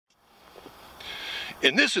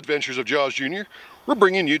In this Adventures of Jaws Jr., we're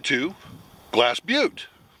bringing you to Glass Butte.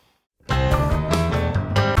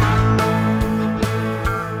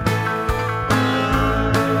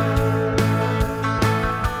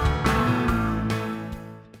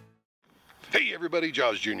 Hey everybody,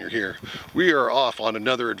 Jaws Jr. here. We are off on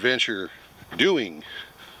another adventure doing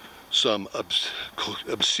some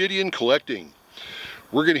obsidian collecting.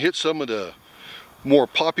 We're going to hit some of the more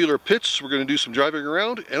popular pits. We're going to do some driving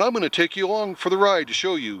around, and I'm going to take you along for the ride to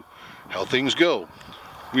show you how things go.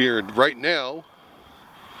 We are right now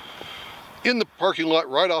in the parking lot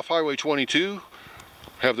right off Highway 22.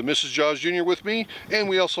 Have the Mrs. Jaws Jr. with me, and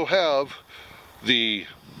we also have the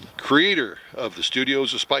creator of the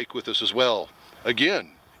Studios of Spike with us as well.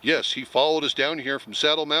 Again, yes, he followed us down here from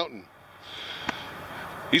Saddle Mountain.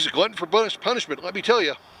 He's a glutton for punishment, let me tell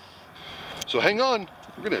you. So hang on.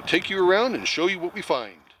 We're going to take you around and show you what we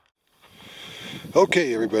find.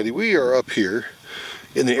 Okay everybody, we are up here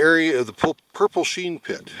in the area of the purple sheen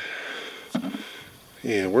pit.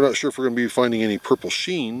 And we're not sure if we're going to be finding any purple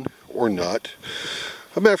sheen or not.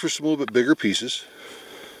 I'm after some little bit bigger pieces.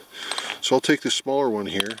 So I'll take this smaller one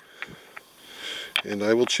here and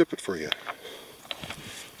I will chip it for you.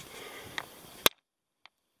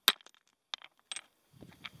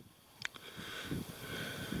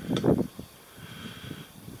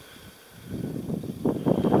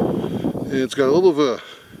 And it's got a little of a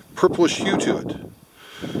purplish hue to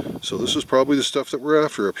it. So this is probably the stuff that we're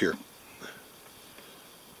after up here.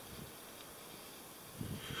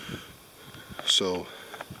 So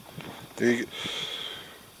there you go.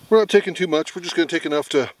 We're not taking too much, we're just going to take enough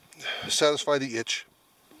to satisfy the itch.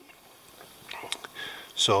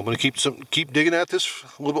 So I'm going to keep digging at this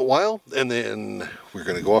a little bit while, and then we're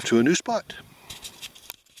going to go off to a new spot.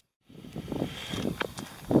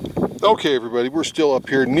 Okay everybody, we're still up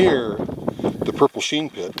here near the purple sheen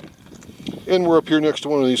pit, and we're up here next to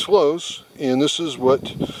one of these flows, and this is what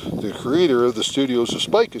the creator of the Studios of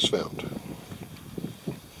Spike has found.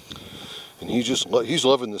 And he's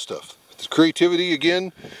loving this stuff. His creativity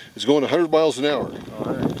again is going 100 miles an hour.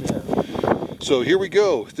 So here we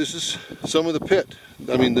go. This is some of the pit,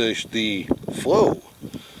 I mean the flow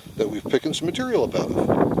that we've picking some material up out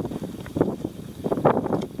of.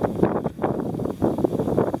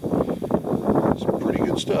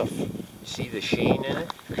 Stuff. See the sheen in it?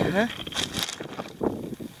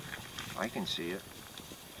 I can see it.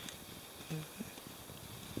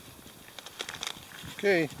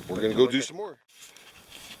 Okay, we're going to go do some more.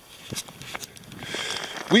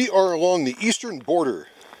 We are along the eastern border.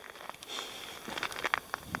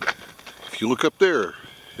 If you look up there,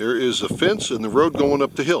 there is a fence and the road going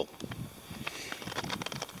up the hill.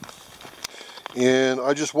 And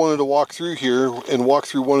I just wanted to walk through here and walk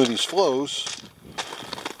through one of these flows,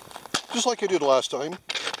 just like I did last time,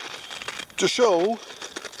 to show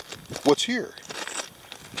what's here.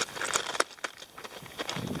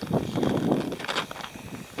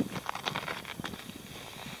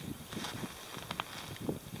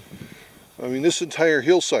 I mean, this entire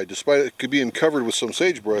hillside, despite it being covered with some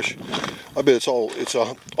sagebrush, I bet it's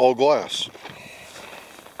all glass.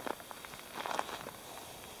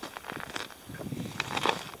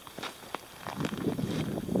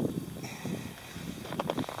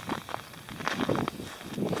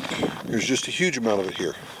 There's just a huge amount of it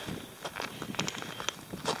here.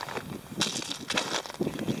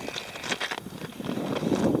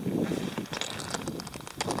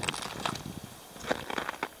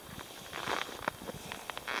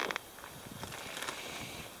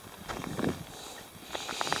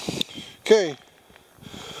 Okay,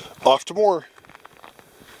 off to more.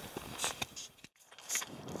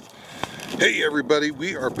 Hey everybody,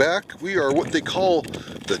 we are back. We are what they call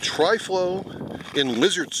the tri-flow in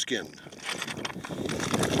lizard skin.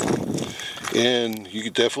 And you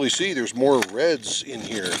can definitely see there's more reds in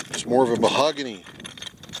here. It's more of a mahogany.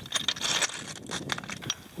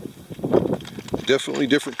 Definitely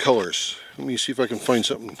different colors. Let me see if I can find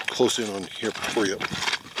something close in on here for you.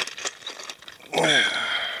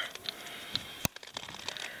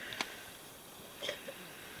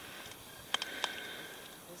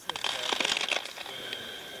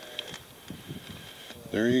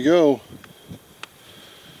 There you go.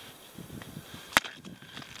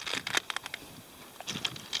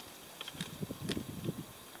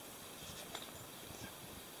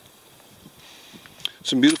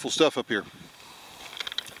 Some beautiful stuff up here.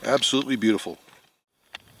 Absolutely beautiful.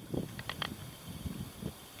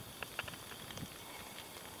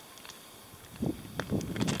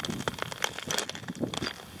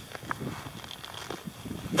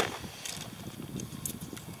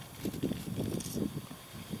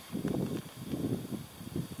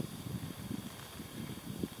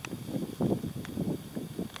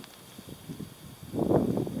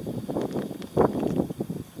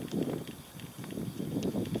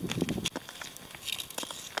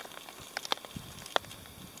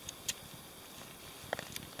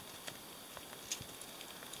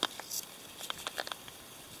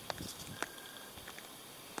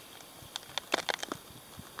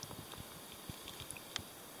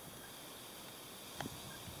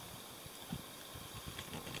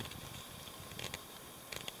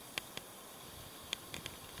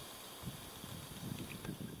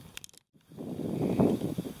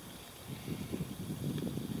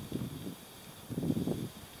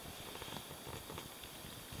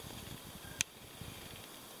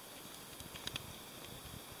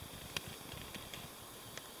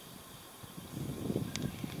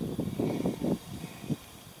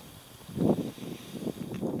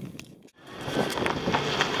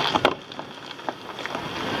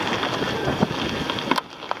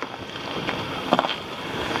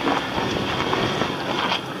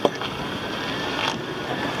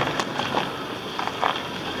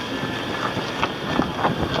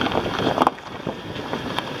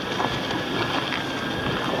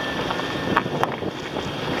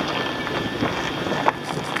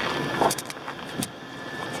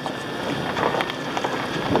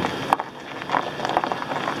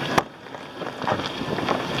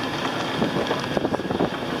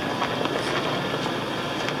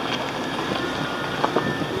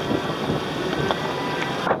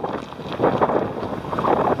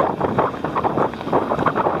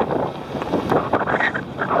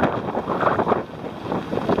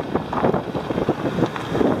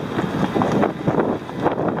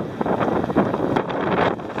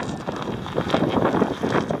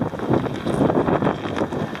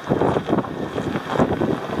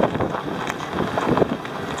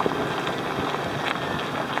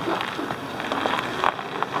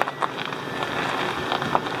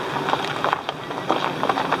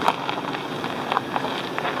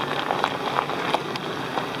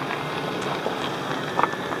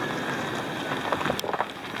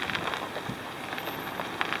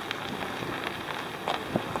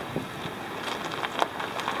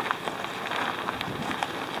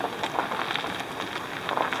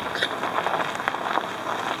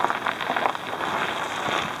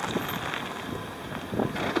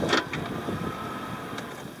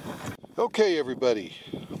 Okay, everybody,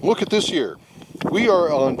 look at this here. We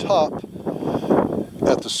are on top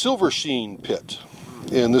at the Silver Sheen pit,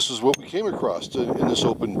 and this is what we came across in this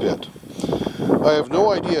open pit. I have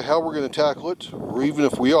no idea how we're going to tackle it, or even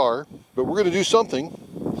if we are, but we're going to do something.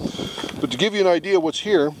 But to give you an idea what's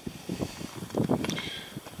here,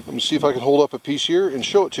 let me see if I can hold up a piece here and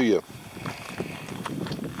show it to you.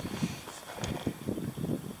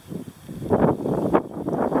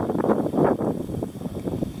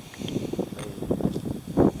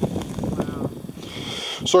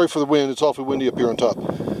 Sorry for the wind, it's awfully windy up here on top.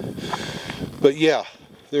 But yeah,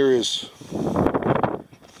 there is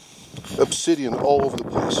obsidian all over the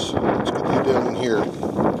place. Let's get you down in here.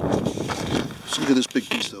 Let's look at this big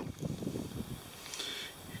piece though.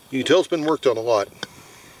 You can tell it's been worked on a lot.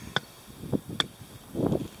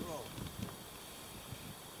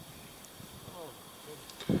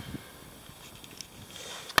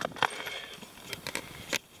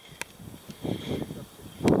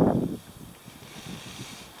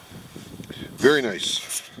 Very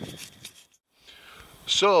nice.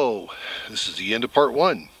 So, this is the end of part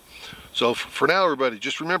one. So for now, everybody,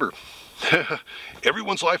 just remember,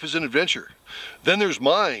 everyone's life is an adventure. Then there's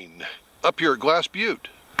mine, up here at Glass Butte.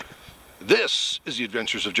 This is the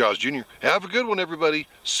Adventures of Jaws Jr. Have a good one, everybody.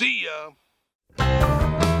 See ya!